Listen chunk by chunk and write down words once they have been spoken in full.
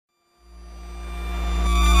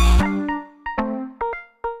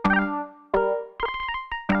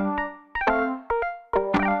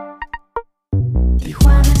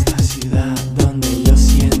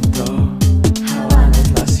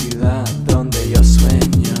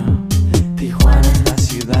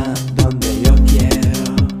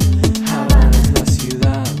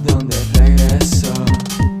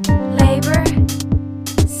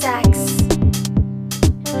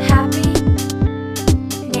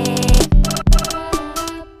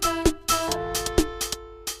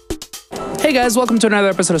Hey guys, welcome to another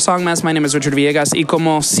episode of Songmas. My name is Richard Villegas y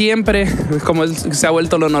como siempre, como se ha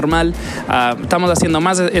vuelto lo normal, estamos haciendo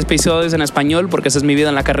más episodios en español porque esa es mi vida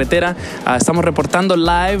en la carretera. Estamos reportando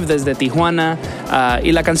live desde Tijuana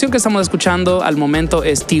y la canción que estamos escuchando al momento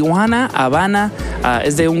es Tijuana, Habana.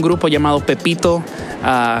 Es de un grupo llamado Pepito,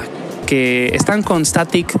 que están con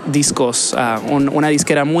Static Discos, una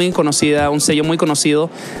disquera muy conocida, un sello muy conocido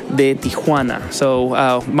de Tijuana.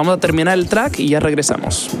 Vamos a terminar el track y ya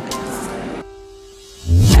regresamos.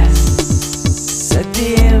 Ese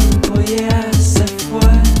tiempo ya se fue,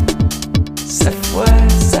 se fue,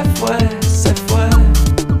 se fue, se fue.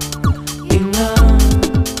 Y no,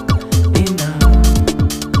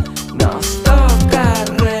 nos toca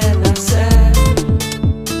renacer.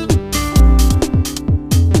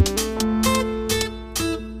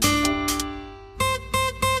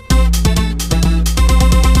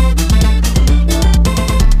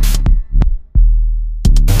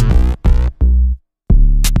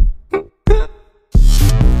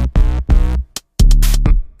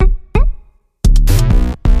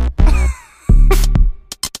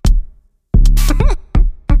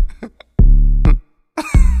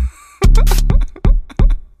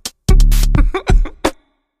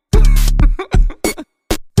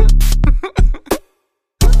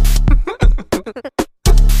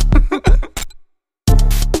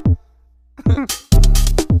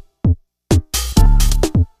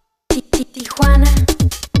 Tijuana,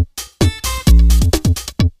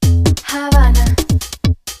 Habana,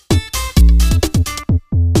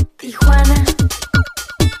 Tijuana,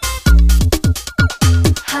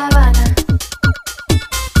 Habana,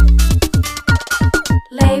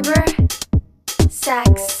 labor,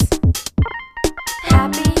 sax,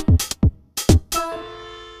 happy.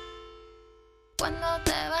 Cuando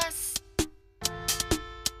te vas,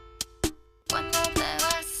 cuando te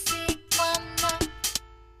vas y cuando te vas,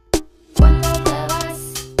 cuando te vas y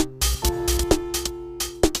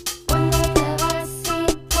cuando te vas y cuando regresas,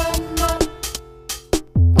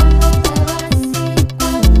 cuando te vas y cuando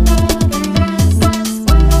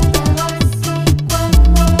regresas.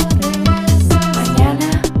 Mañana,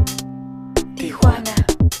 Tijuana,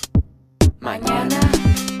 mañana,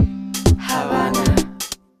 Habana,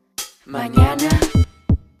 mañana.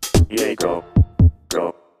 Yeah, go.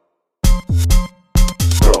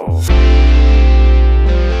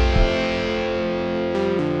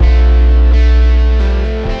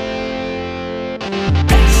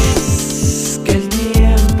 Que el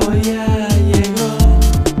tiempo ya llegó,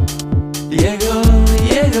 llegó,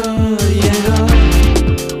 llegó, llegó.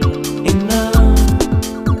 Y no,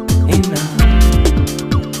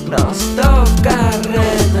 nos toca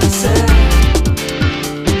renacer.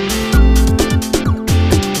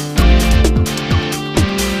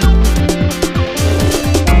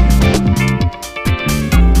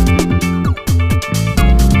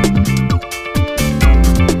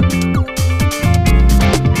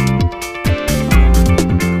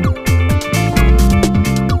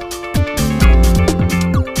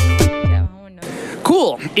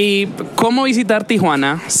 Cool. ¿Y cómo visitar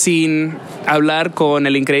Tijuana sin hablar con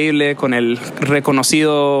el increíble, con el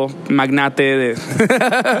reconocido magnate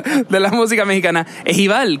de la música mexicana?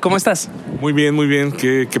 Ejival, ¿cómo estás? Muy bien, muy bien.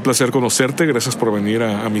 Qué placer conocerte. Gracias por venir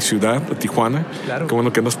a mi ciudad, a Tijuana. Claro. Qué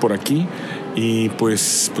bueno que andas por aquí. Y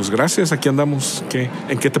pues gracias. Aquí andamos.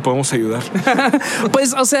 ¿En qué te podemos ayudar?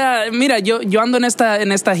 Pues, o sea, mira, yo ando en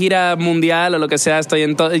esta gira mundial o lo que sea.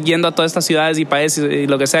 Estoy yendo a todas estas ciudades y países y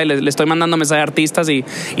lo que sea. Y le estoy mandando mensajes a artistas y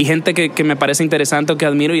gente que me parece interesante o que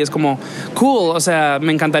admiro. Y es como, cool. O sea,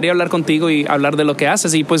 me encantaría hablar contigo y hablar de lo que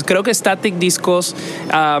haces. Y pues creo que Static Discos,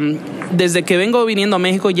 desde que vengo viniendo a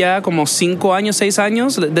México ya como 5 años, 6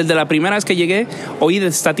 años, desde la primera vez que llegué, oí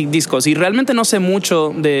de Static Discos. Y realmente no sé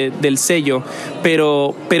mucho del sello,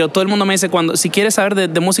 pero todo el mundo me dice, si quieres saber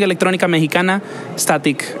de música electrónica mexicana,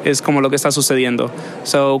 Static es como lo que está sucediendo.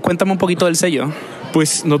 Cuéntame un poquito del sello.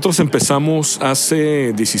 Pues nosotros empezamos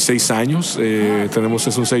hace 16 años.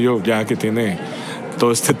 Es un sello ya que tiene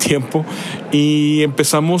todo este tiempo. Y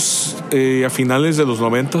empezamos a finales de los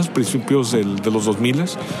 90, principios de los 2000.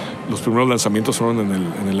 Los primeros lanzamientos fueron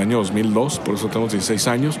en el año 2002, por eso tenemos 16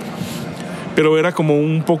 años. Pero era como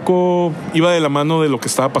un poco, iba de la mano de lo que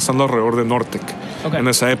estaba pasando alrededor de Nortec en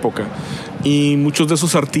esa época. Y muchos de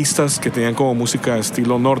esos artistas que tenían como música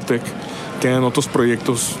estilo Nortec tenían otros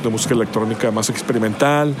proyectos de música electrónica más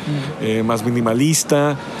experimental, más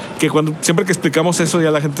minimalista, que siempre que explicamos eso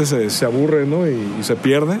ya la gente se aburre, ¿no? y se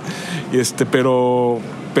pierde.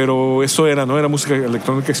 Pero eso era, ¿no? Era música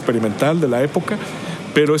electrónica experimental de la época.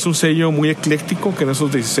 Pero es un sello muy ecléctico que en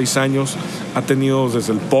esos 16 años ha tenido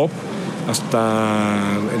desde el pop hasta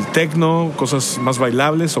el techno, cosas más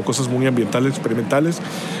bailables o cosas muy ambientales, experimentales,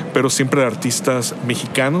 pero siempre de artistas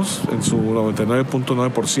mexicanos en su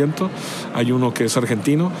 99.9%. Hay uno que es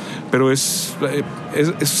argentino, pero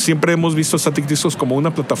siempre hemos visto Static Discos como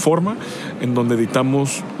una plataforma en donde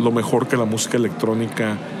editamos lo mejor que la música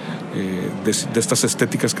electrónica de estas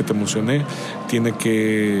estéticas que te mencioné tiene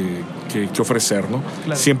que ofrecer, ¿no?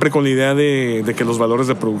 Claro. Siempre con la idea de que los valores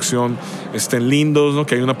de producción estén lindos, ¿no?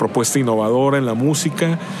 Que hay una propuesta innovadora en la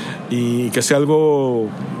música y que sea algo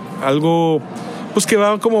pues que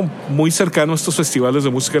va como muy cercano a estos festivales de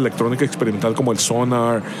música electrónica experimental como el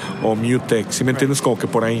Sonar o Mutech, ¿sí me entiendes? Como que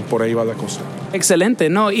por ahí va la cosa. Excelente,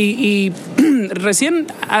 ¿no? Y recién,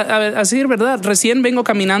 a decir verdad, recién vengo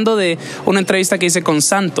caminando de una entrevista que hice con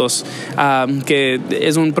Santos, que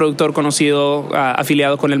es un productor conocido,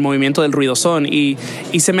 afiliado con el movimiento del ruidosón, y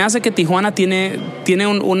se me hace que Tijuana tiene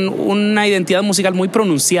una identidad musical muy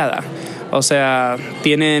pronunciada. O sea,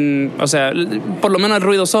 por lo menos el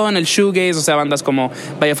ruidosón, el shoegaze, o sea, bandas como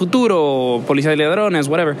Vaya Futuro, Policía de Ladrones,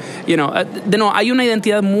 whatever. Hay una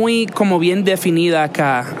identidad muy como bien definida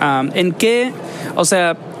acá. ¿En qué, o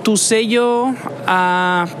sea, tu sello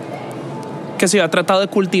ha tratado de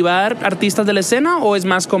cultivar artistas de la escena o es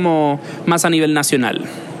más a nivel nacional?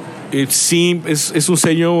 Sí, es un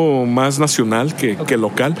sello más nacional que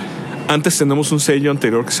local. Antes tenemos un sello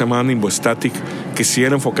anterior que se llamaba Nimbostatic, que sí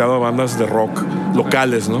era enfocado a bandas de rock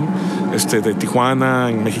locales, ¿no? De Tijuana,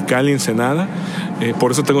 en Mexicali, Ensenada.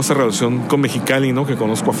 Por eso tengo esa relación con Mexicali, ¿no? Que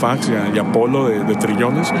conozco a Fax y a Polo de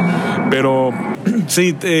Trillones. Pero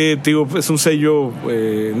sí, digo, es un sello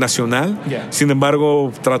nacional. Yeah. Sin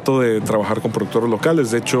embargo, trato de trabajar con productores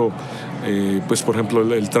locales. De hecho, pues por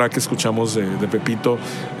ejemplo el track que escuchamos de Pepito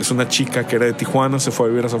es una chica que era de Tijuana, se fue a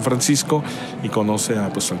vivir a San Francisco y conoce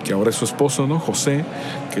al que ahora es su esposo, ¿no? José,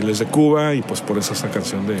 que él es de Cuba, y pues por eso esa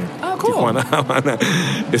canción de cool. Tijuana, Habana.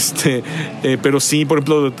 Pero sí, por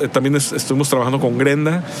ejemplo, también estuvimos trabajando con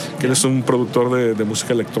Grenda, que él es un productor de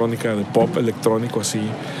música electrónica, de pop electrónico así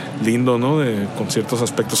lindo, ¿no? Con ciertos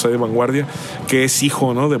aspectos ahí de vanguardia, que es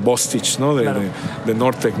hijo, ¿no? De Bostich, ¿no? De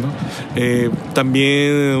Nortec, ¿no?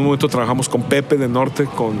 También en un momento trabajamos con Pepe de Nortec,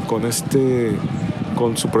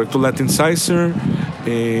 con su proyecto Latin Sizer.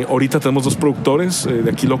 Ahorita tenemos dos productores de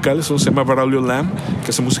aquí locales. Uno se llama Braulio Lam,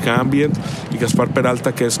 que hace música ambient, y Gaspar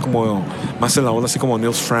Peralta, que es como más en la onda, así como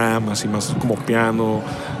Nils Fram, así más como piano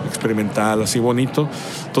experimental, así bonito.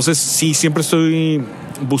 Entonces sí, siempre estoy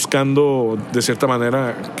buscando de cierta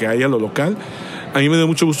manera que haya lo local. A mí me dio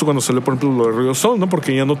mucho gusto cuando salió, por ejemplo, lo de Ruidosón, ¿no?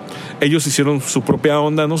 Porque ellos hicieron su propia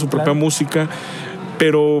onda, ¿no? Su propia música.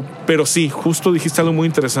 Pero sí, justo dijiste algo muy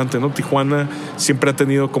interesante, ¿no? Tijuana siempre ha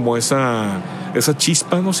tenido como esa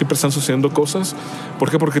chispa, ¿no? Siempre están sucediendo cosas. ¿Por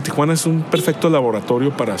qué? Porque Tijuana es un perfecto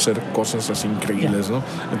laboratorio para hacer cosas así increíbles, ¿no?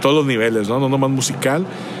 En todos los niveles, ¿no? No nomás musical,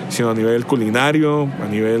 sino a nivel culinario, a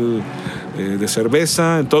nivel de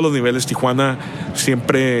cerveza, en todos los niveles. Tijuana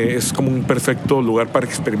siempre es como un perfecto lugar para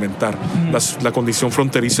experimentar. La condición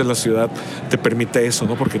fronteriza de la ciudad te permite eso,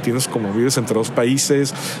 ¿no? Porque vives entre dos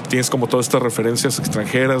países, tienes como todas estas referencias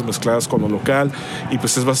extranjeras mezcladas con lo local, y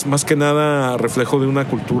pues es más que nada reflejo de una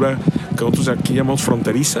cultura que nosotros aquí llamamos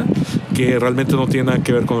fronteriza, que realmente no tiene nada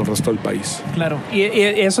que ver con el resto del país. Claro, y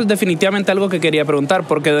eso es definitivamente algo que quería preguntar,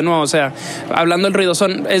 porque de nuevo, o sea, hablando del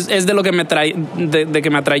ruidosón, es de lo que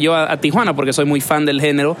me atrayó a Tijuana, porque soy muy fan del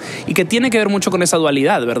género, y que tiene que ver mucho con esa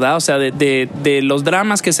dualidad, ¿verdad? O sea, de los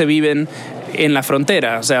dramas que se viven en la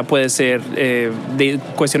frontera. O sea, puede ser de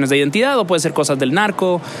cuestiones de identidad, o puede ser cosas del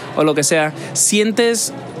narco, o lo que sea.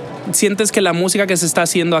 ¿Sientes que la música que se está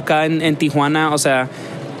haciendo acá en Tijuana, o sea,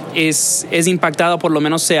 es impactada, por lo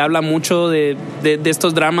menos se habla mucho de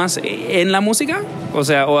estos dramas en la música? O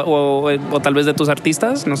sea, o tal vez de tus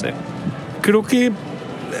artistas, no sé. Creo que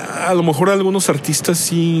a lo mejor algunos artistas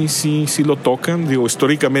sí lo tocan. Digo,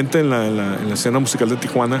 históricamente en la escena musical de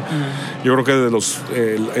Tijuana, yo creo que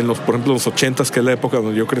por ejemplo, los 80s, que es la época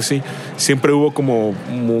donde yo crecí, siempre hubo como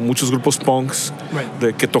muchos grupos punks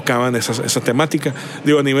que tocaban esa temática.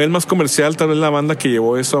 Digo, a nivel más comercial, tal vez la banda que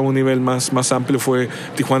llevó eso a un nivel más amplio fue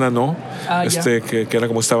Tijuana No, que era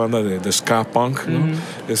como esta banda de ska punk, ¿no?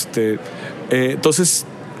 Entonces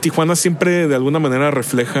Tijuana siempre de alguna manera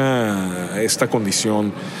refleja esta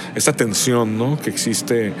condición, esta tensión, ¿no? Que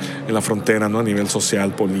existe en la frontera, ¿no? A nivel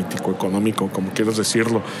social, político, económico, como quieras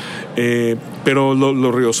decirlo. Pero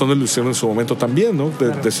los Ruidosones lo hicieron en su momento también, ¿no?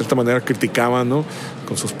 De cierta manera criticaban, ¿no?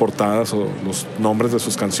 Con sus portadas o los nombres de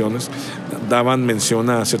sus canciones, daban mención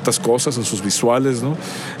a ciertas cosas en sus visuales, ¿no?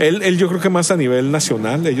 Él yo creo que más a nivel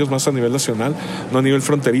nacional, ellos más a nivel nacional, no a nivel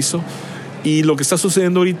fronterizo. Y lo que está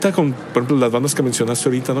sucediendo ahorita con, por ejemplo, las bandas que mencionaste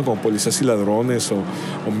ahorita, ¿no? Como Policías y Ladrones o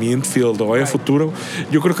Mintfield o Vaya Futuro,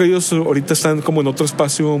 yo creo que ellos ahorita están como en otro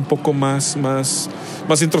espacio un poco más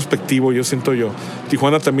introspectivo, yo siento yo.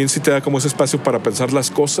 Tijuana también sí te da como ese espacio para pensar las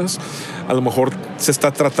cosas. A lo mejor se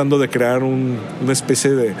está tratando de crear una especie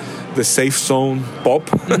de safe zone pop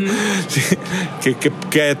sí,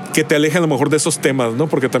 que te aleje a lo mejor de esos temas, ¿no?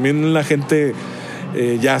 Porque también la gente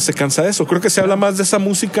ya se cansa de eso. Creo que se habla más de esa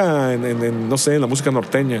música no sé, en la música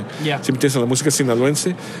norteña. Yeah. Si me entiendes, en la música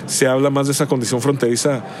sinaloense se habla más de esa condición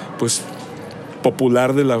fronteriza, pues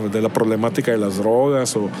popular de la problemática de las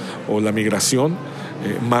drogas o la migración,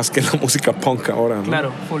 más que la música punk ahora, ¿no?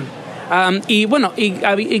 Claro, full. Y bueno,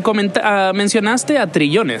 mencionaste a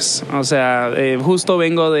Trillones. O sea, justo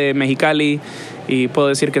vengo de Mexicali y puedo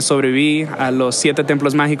decir que sobreviví a los 7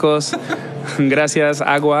 templos mágicos gracias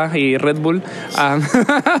agua y Red Bull.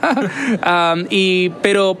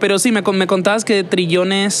 Pero sí, me contabas que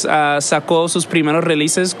Trillones sacó sus primeros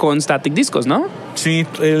releases con Static Discos, ¿no? Sí,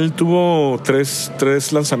 él tuvo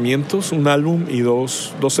tres lanzamientos, un álbum y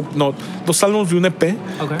dos álbumes y un EP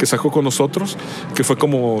que sacó con nosotros, que fue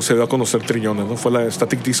como se dio a conocer Trillones, ¿no? Fue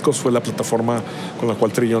Static Discos, fue la plataforma con la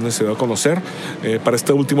cual Trillones se dio a conocer. Para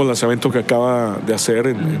este último lanzamiento que acaba de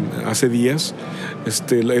hacer hace días,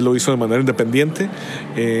 él lo hizo de manera independiente,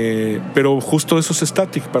 pero justo eso es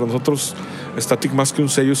Static. Para nosotros Static, más que un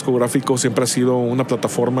sello discográfico, siempre ha sido una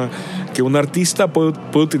plataforma que un artista puede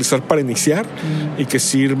utilizar para iniciar y que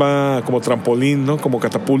sirva como trampolín, ¿no? Como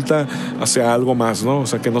catapulta hacia algo más, ¿no? O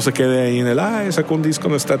sea, que no se quede ahí en sacó un disco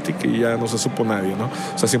en Static y ya no se supo nadie, ¿no?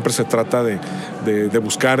 O sea, siempre se trata de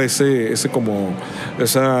buscar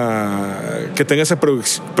que tenga esa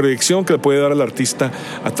proyección que le puede dar al artista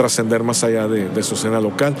a trascender más allá de su escena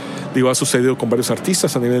local. Digo, ha sucedido con varios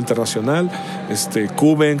artistas a nivel internacional.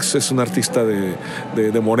 Cubenx es un artista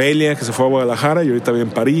de Morelia que se fue a Guadalajara y ahorita vive en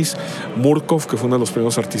París. Murkov, que fue uno de los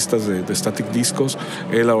primeros artistas de Static Discos,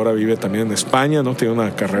 él ahora vive también en España, ¿no? Tiene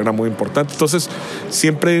una carrera muy importante. Entonces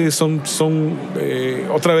siempre son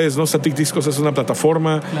otra vez, ¿no? Static Discos es una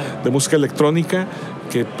plataforma de música electrónica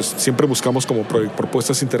que pues, siempre buscamos como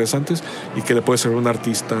propuestas interesantes y que le puede servir a un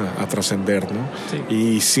artista a trascender, ¿no? Sí.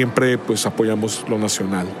 Y siempre pues apoyamos lo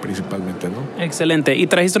nacional principalmente, ¿no? Excelente. Y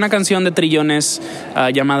trajiste una canción de Trillones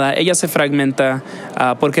llamada Ella se fragmenta.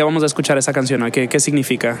 ¿Por qué vamos a escuchar esa canción? ¿Qué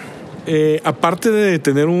significa? Aparte de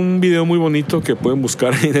tener un video muy bonito que pueden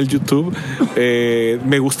buscar en el YouTube,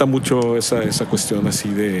 me gusta mucho esa cuestión así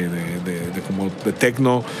de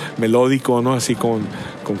tecno melódico, ¿no? Así con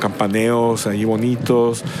campaneos ahí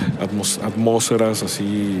bonitos, atmósferas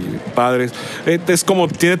así padres. Es como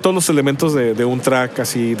tiene todos los elementos de un track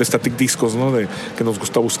así de Static Discos, ¿no? Que nos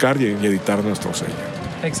gusta buscar y editar nuestro sello.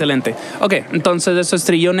 Excelente. Ok, entonces eso es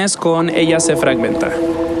Trillones con Ella se fragmenta.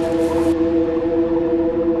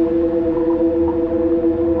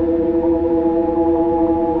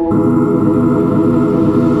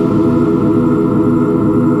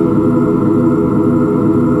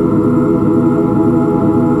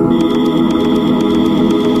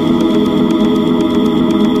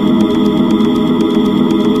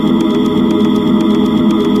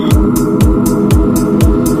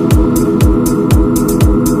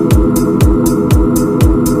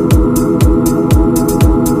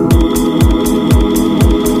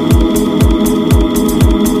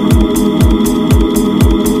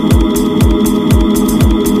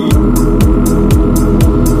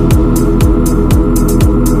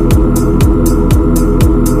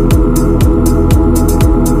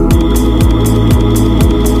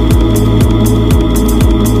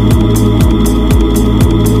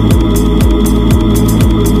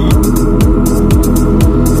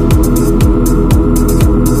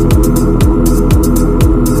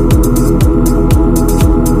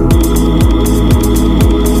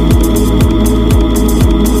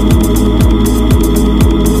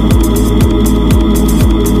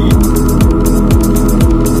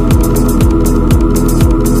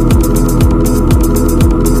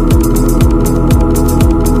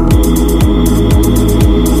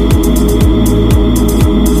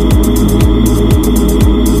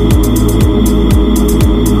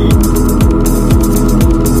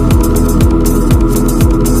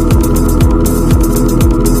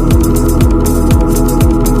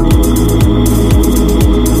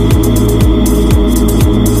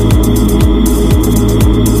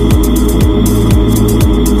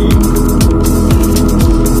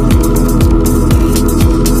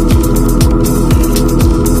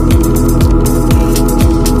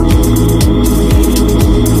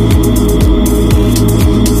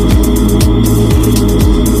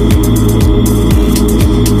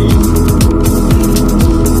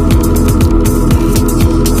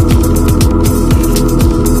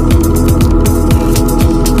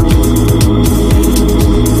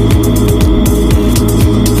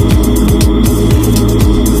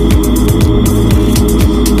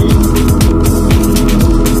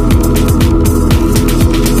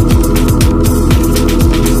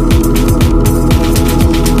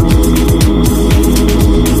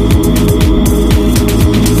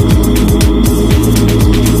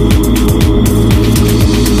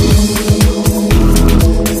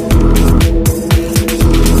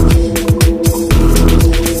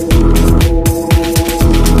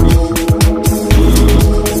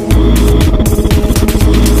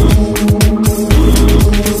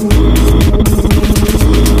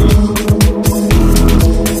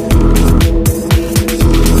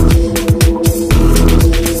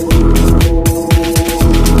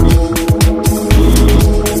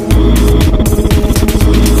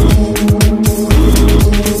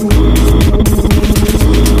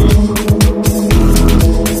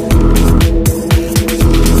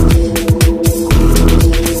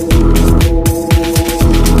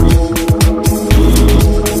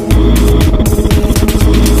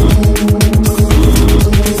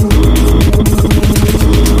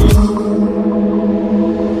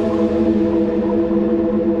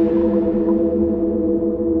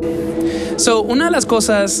 So, una de las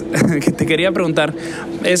cosas que te quería preguntar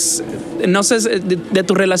es, no sé, de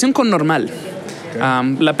tu relación con Normal.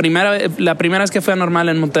 La primera vez que fui a Normal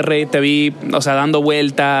en Monterrey te vi, o sea, dando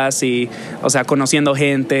vueltas y, o sea, conociendo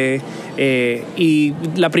gente. Y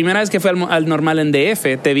la primera vez que fui al Normal en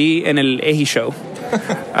DF te vi en el Eji Show.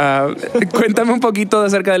 Cuéntame un poquito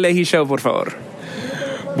acerca del Eji Show, por favor.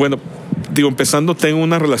 Bueno, digo, empezando, tengo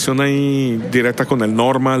una relación ahí directa con el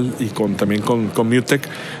Normal y también con Mutec,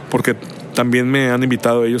 porque también me han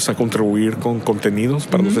invitado ellos a contribuir con contenidos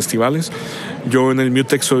para los festivales. Yo en el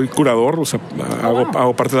Mutec soy curador, o sea,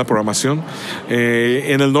 hago parte de la programación.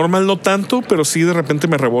 En el Normal no tanto, pero sí de repente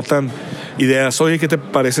me rebotan ideas. Oye, ¿qué te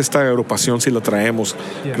parece esta agrupación si la traemos?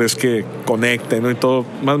 Yeah. ¿Crees que conecte, no? Y todo,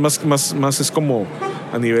 más es como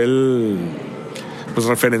a nivel pues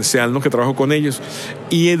referencial, ¿no? Que trabajo con ellos.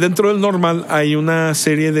 Y dentro del Normal hay una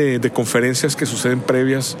serie de conferencias que suceden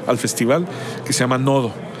previas al festival que se llama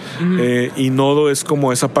Nodo. Y Nodo es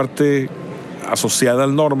como esa parte asociada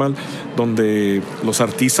al Normal, donde los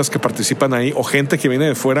artistas que participan ahí o gente que viene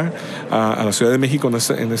de fuera a la Ciudad de México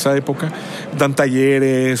en esa época dan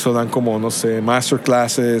talleres o dan como, no sé,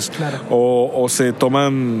 masterclasses. Claro. o se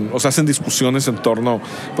toman o se hacen discusiones en torno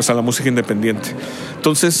pues a la música independiente.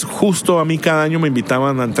 Entonces justo a mí cada año me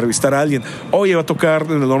invitaban a entrevistar a alguien. Oye, va a tocar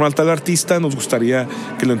en el Normal tal artista, nos gustaría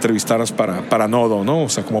que lo entrevistaras para Nodo, ¿no? O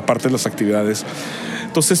sea, como parte de las actividades.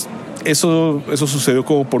 Entonces eso sucedió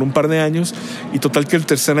como por un par de años, y total que el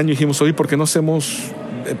tercer año dijimos, oye, ¿por qué no hacemos,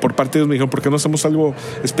 por parte de ellos me dijeron, ¿por qué no hacemos algo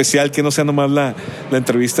especial que no sea nomás la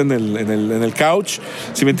entrevista en el couch,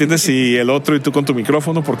 si me entiendes, y el otro y tú con tu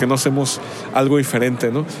micrófono? ¿Por qué no hacemos algo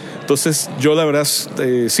diferente, no? Entonces yo la verdad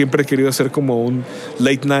siempre he querido hacer como un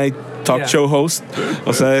late night talk show host,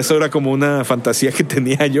 o sea, eso era como una fantasía que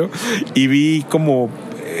tenía yo, y vi como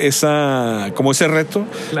ese reto,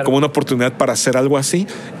 claro, como una oportunidad para hacer algo así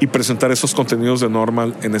y presentar esos contenidos de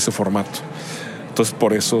Normal en ese formato. Entonces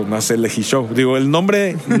por eso nace el Eji Show. Digo, el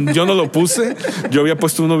nombre yo no lo puse, yo había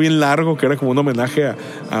puesto uno bien largo que era como un homenaje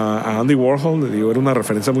a Andy Warhol. Digo, era una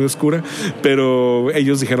referencia muy oscura, pero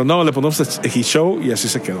ellos dijeron, no, le ponemos Eji Show, y así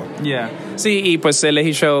se quedó. Yeah. Sí, y pues el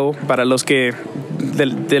Eji Show, para los que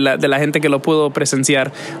de la gente que lo pudo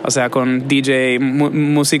presenciar, o sea, con DJ,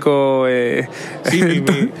 músico. Sí,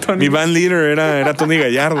 mi band leader era Tony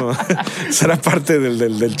Gallardo. Esa era parte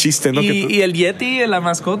del chiste, ¿no? ¿Y el Yeti, la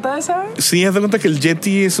mascota esa? Sí, haz de cuenta que el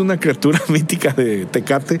Yeti es una criatura mítica de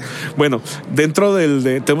Tecate. Bueno, dentro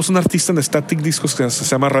tenemos un artista en Static Discos que se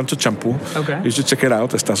llama Rancho Champú. Okay. You should check it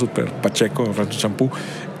out, está súper pacheco, Rancho Champú.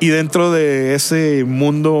 Y dentro de ese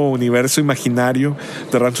universo imaginario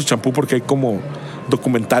de Rancho Champú, porque hay como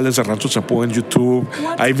documentales de Rancho Champú en YouTube.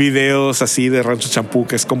 Hay videos así de Rancho Champú,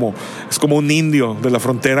 que es como un indio de la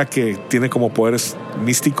frontera que tiene como poderes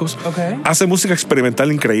místicos. Okay. Hace música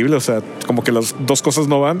experimental increíble, o sea, como que las dos cosas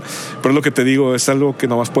no van, pero lo que te digo es algo que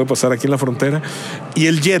nomás puede pasar aquí en la frontera. Y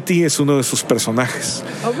el Yeti es uno de sus personajes.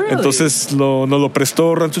 Oh, really? Entonces nos lo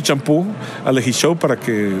prestó Rancho Champú al Eji Show para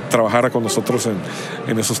que trabajara con nosotros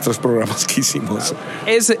en esos 3 programas que hicimos.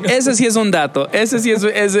 Ese sí es un dato, esa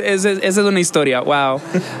es una historia. Wow.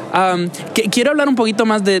 Quiero hablar un poquito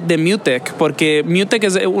más de Mutec, porque Mutec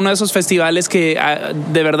es uno de esos festivales que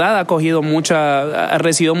de verdad ha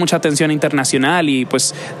recibido mucha atención internacional, y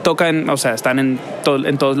pues tocan, o sea, están en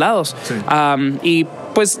todos lados. Sí. Y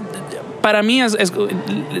pues para mí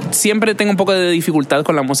siempre tengo un poco de dificultad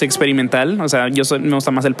con la música experimental. O sea, me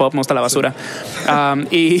gusta más el pop, me gusta la basura.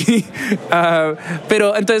 Sí.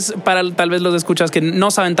 Pero entonces, para tal vez los escuchas que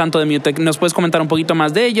no saben tanto de Mutec, ¿nos puedes comentar un poquito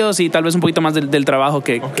más de ellos y tal vez un poquito más del trabajo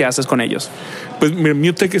que haces con ellos? Pues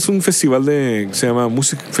Mutec es un festival se llama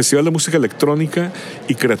Festival de Música Electrónica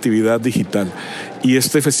y Creatividad Digital. Y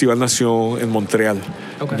este festival nació en Montreal,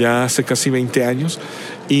 ya hace casi 20 años.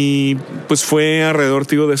 Y pues fue alrededor,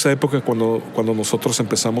 tío, de esa época cuando nosotros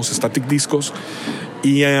empezamos Static Discos.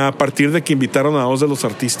 Y a partir de que invitaron a 2 de los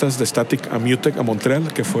artistas de Static a Mutec, a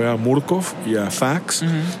Montreal, que fue a Murkov y a Fax,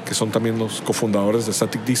 que son también los cofundadores de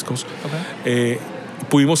Static Discos,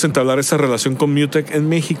 pudimos entablar esa relación con Mutec en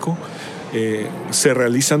México. Se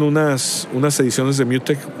realizan unas ediciones de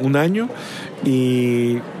Mutec un año,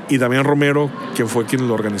 y Damián Romero, quien fue quien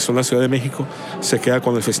lo organizó en la Ciudad de México, se queda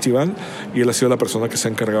con el festival, y él ha sido la persona que se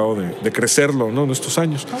ha encargado de crecerlo, ¿no?, en estos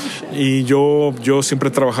años. Y yo siempre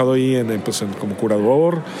he trabajado ahí como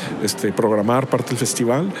curador, programar parte del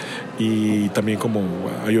festival, y también como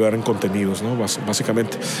ayudar en contenidos, ¿no?,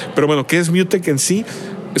 básicamente. Pero bueno, ¿qué es Mutec en sí?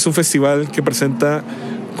 Es un festival que presenta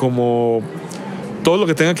como todo lo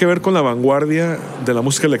que tenga que ver con la vanguardia de la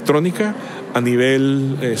música electrónica a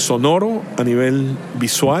nivel sonoro, a nivel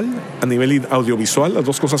visual, a nivel audiovisual, las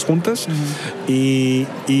dos cosas juntas, y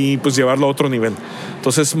pues llevarlo a otro nivel.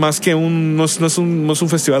 Entonces, más que no es un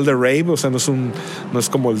festival de rave, o sea, no es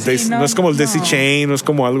como el Daisy Chain, no es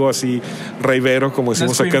como algo así ravero, como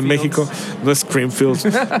decimos acá en México, no es Creamfields,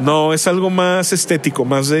 no, es algo más estético,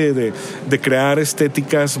 más de crear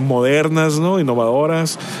estéticas modernas, ¿no?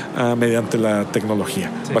 Innovadoras, mediante la tecnología,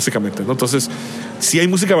 básicamente, ¿no? Entonces, sí hay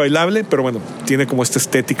música bailable, pero bueno, tiene como esta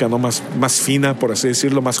estética, ¿no? Más fina, por así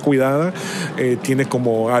decirlo, más cuidada. Tiene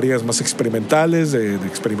como áreas más experimentales, de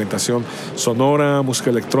experimentación sonora, música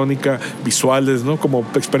electrónica, visuales, ¿no? Como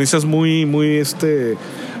experiencias muy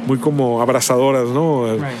como abrazadoras, ¿no?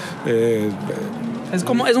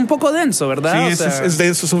 Es un poco denso, ¿verdad? Sí, es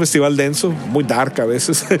denso, es un festival denso, muy dark a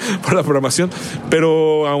veces por la programación,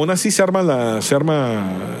 pero aún así se arma la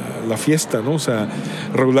fiesta, ¿no? O sea,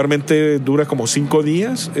 regularmente dura como 5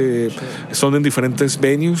 días, son en diferentes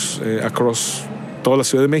venues across toda la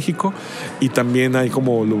Ciudad de México, y también hay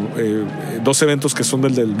como 2 eventos que son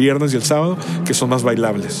del viernes y el sábado, que son más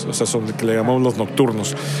bailables, o sea, son que le llamamos los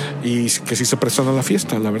nocturnos, y que sí se prestan a la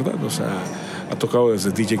fiesta, la verdad. O sea, ha tocado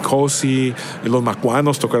desde DJ Cozy, los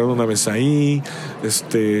Macuanos tocaron una vez ahí,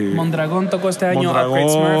 Mondragón tocó este año,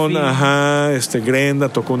 Mondragón, ajá, Grenda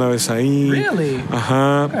tocó una vez ahí. Really?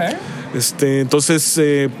 Ajá. Okay. Entonces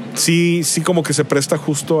sí como que se presta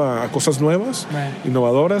justo a cosas nuevas,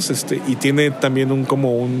 innovadoras, y tiene también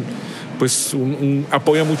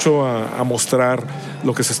apoya mucho a mostrar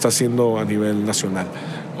lo que se está haciendo a nivel nacional,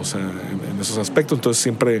 o sea, en esos aspectos. Entonces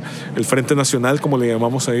siempre el Frente Nacional, como le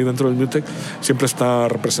llamamos ahí dentro del MUTEC, siempre está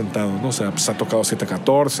representado, ¿no? O sea, pues ha tocado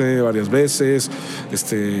 714 varias veces,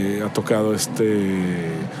 ha tocado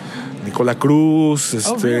Nicola Cruz,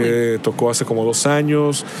 really? Tocó hace como 2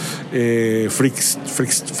 años,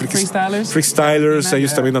 Freakstylers,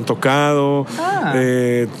 ellos también han tocado.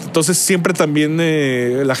 Entonces siempre también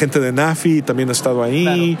la gente de NAFI también ha estado ahí.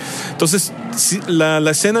 Claro. Entonces la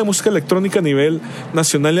escena de música electrónica a nivel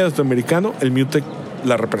nacional y latinoamericano, el MUTEC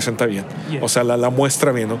la representa bien, o sea, la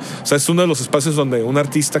muestra bien, ¿no? O sea, es uno de los espacios donde un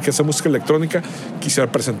artista que hace música electrónica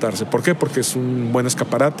quisiera presentarse. ¿Por qué? Porque es un buen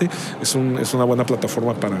escaparate, es una buena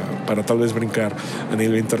plataforma para tal vez brincar a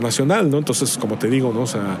nivel internacional, ¿no? Entonces, como te digo, ¿no? O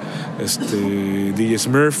sea, DJ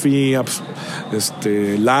Murphy,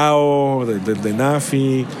 Lao de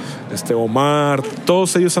Nafi, Omar,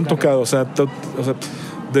 todos ellos han tocado, o sea,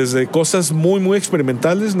 desde cosas muy, muy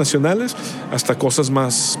experimentales, nacionales, hasta cosas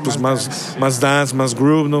más dance, más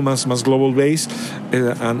groove, ¿no? Más global bass,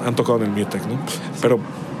 han tocado en el MUTEC, ¿no?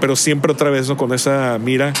 Pero siempre otra vez, ¿no? Con esa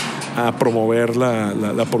mira a promover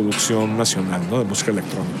la producción nacional, ¿no? De música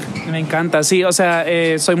electrónica. Me encanta, sí, o sea,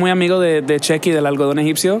 soy muy amigo de Checky, del algodón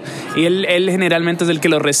egipcio, y él generalmente es el que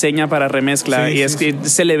lo reseña para remezcla, y que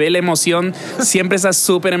se le ve la emoción, siempre está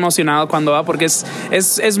súper emocionado cuando va, porque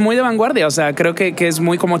es muy de vanguardia, o sea, creo que es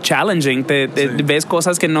muy como challenging, ves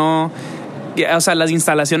cosas que no... O sea, las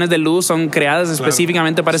instalaciones de luz son creadas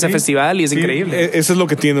específicamente para ese festival, y es increíble. Eso es lo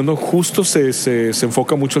que tiene, ¿no? Justo se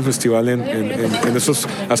enfoca mucho el festival en esos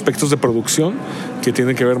aspectos de producción que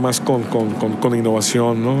tienen que ver más con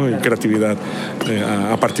innovación, ¿no? Y creatividad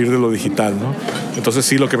a partir de lo digital, ¿no? Entonces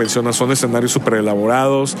sí, lo que mencionas son escenarios súper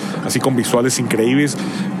elaborados, así con visuales increíbles,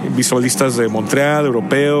 visualistas de Montreal,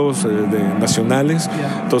 europeos, nacionales.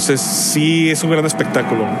 Entonces sí, es un gran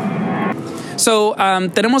espectáculo. So,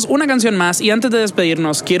 tenemos una canción más, y antes de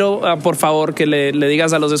despedirnos, quiero, por favor, que le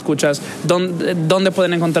digas a los escuchas dónde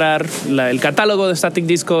pueden encontrar el catálogo de Static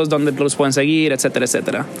Discos, dónde los pueden seguir, etcétera,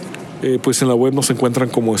 etcétera. Pues en la web nos encuentran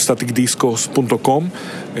como staticdiscos.com.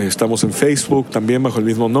 Estamos en Facebook también bajo el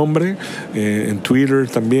mismo nombre, en Twitter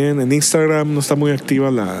también, en Instagram no está muy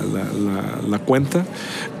activa la cuenta,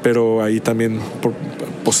 pero ahí también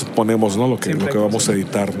pues ponemos, ¿no? lo que vamos a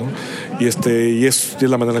editar, ¿no? Y es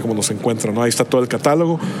la manera como nos encuentran, ¿no? Ahí está todo el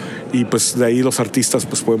catálogo, y pues de ahí los artistas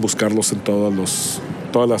pues pueden buscarlos en todas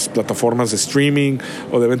las plataformas de streaming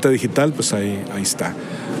o de venta digital, pues ahí está.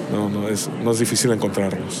 No es difícil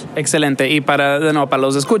encontrarlos. Excelente. Y para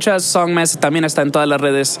los escuchas, Songmess también está en todas las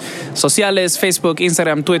redes sociales, Facebook,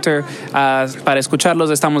 Instagram, Twitter. Para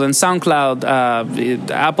escucharlos estamos en SoundCloud,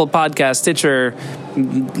 Apple Podcast, Stitcher,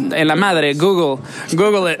 en la madre, Google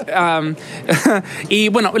it. Y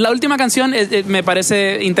bueno, la última canción me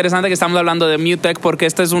parece interesante que estamos hablando de MUTEC, porque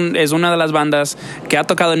esta es una de las bandas que ha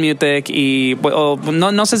tocado en MUTEC, y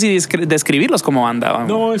no sé si describirlos como banda.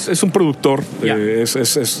 No, es un productor,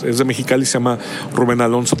 es de Mexicali, se llama Rubén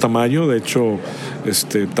Alonso Tamayo. De hecho,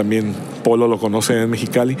 también Polo lo conoce en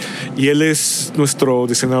Mexicali, y él es nuestro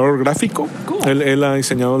diseñador gráfico. Cool. Él ha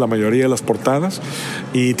diseñado la mayoría de las portadas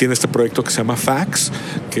y tiene este proyecto que se llama Fax,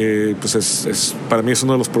 que pues para mí es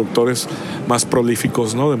uno de los productores más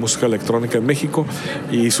prolíficos, ¿no?, de música electrónica en México,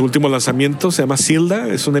 y su último lanzamiento se llama Silda,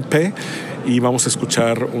 es un EP, y vamos a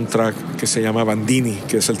escuchar un track que se llama Bandini,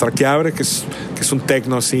 que es el track que abre, que es un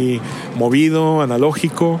techno así movido,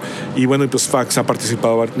 analógico, y bueno, y pues Fax ha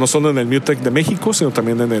participado no solo en el Mutec de México, sino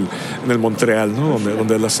también en el Montreal, ¿no?,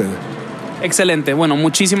 donde es la sede. Excelente. Bueno,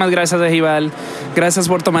 muchísimas gracias, Egival. Gracias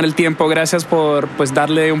por tomar el tiempo. Gracias por pues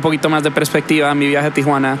darle un poquito más de perspectiva a mi viaje a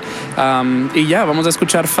Tijuana. Y ya, vamos a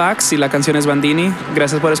escuchar Fax y la canción es Bandini.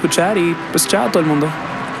 Gracias por escuchar y pues chao a todo el mundo.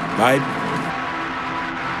 Bye.